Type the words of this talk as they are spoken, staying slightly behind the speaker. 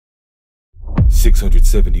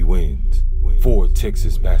670 wins, 4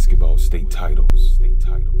 Texas basketball state titles,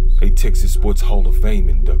 a Texas Sports Hall of Fame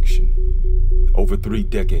induction, over 3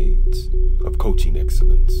 decades of coaching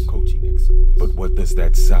excellence. But what does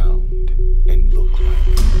that sound and look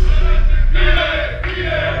like?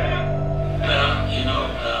 Well, you know,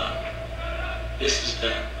 this is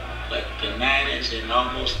the 90s and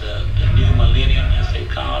almost the new millennium, as they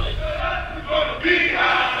call it.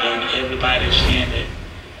 And everybody's saying that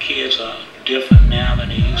kids are different now than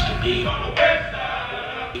they used to be.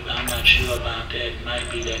 I'm not sure about that. It might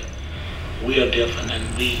be that we are different than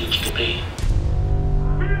we used to be.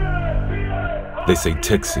 They say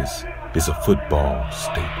Texas is a football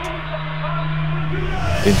state.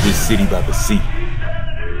 In this city by the sea,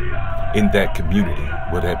 in that community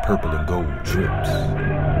where that purple and gold drips,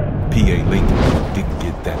 P.A. Lincoln didn't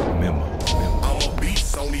get that memo. I'm a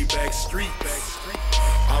beast on the back street.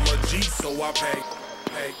 I'm a G, so I pay.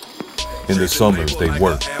 In the summers they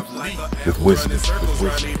work with wisdom.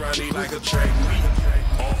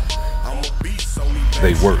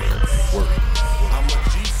 They work.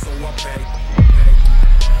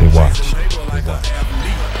 They watch.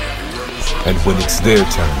 And when it's their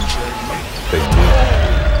turn, they win.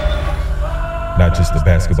 Not just a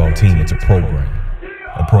basketball team, it's a program.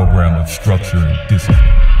 A program of structure and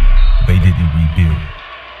discipline. They didn't rebuild.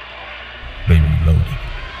 They reloaded.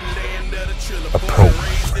 A program.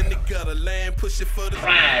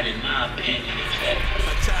 Pride, in my opinion, is that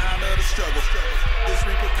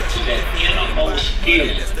innermost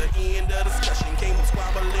feeling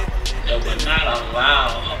that will not allow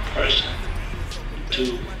a person to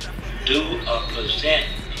do or present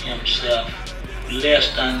himself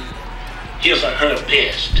less than his or her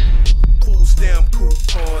best.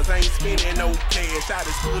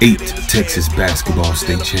 8 Texas basketball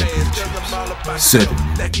state championships, 7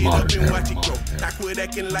 in modern era.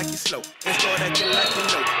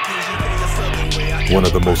 One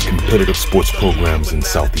of the most competitive sports programs in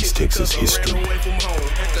Southeast Texas history.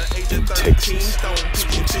 In Texas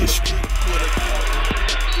sports history.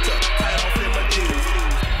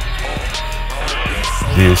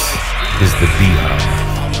 This is the Beehive.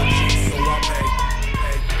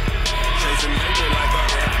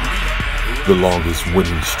 The longest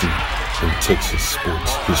winning streak in Texas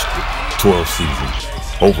sports history. 12 seasons,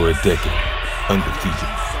 over a decade, undefeated.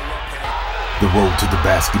 The road to the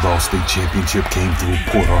basketball state championship came through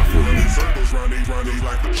Port Arthur, Lincoln.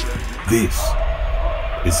 This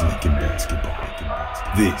is Lincoln basketball.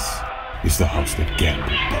 This is the house that Gamble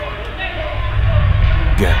built.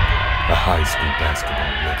 Gamble, a high school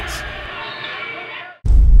basketball legacy.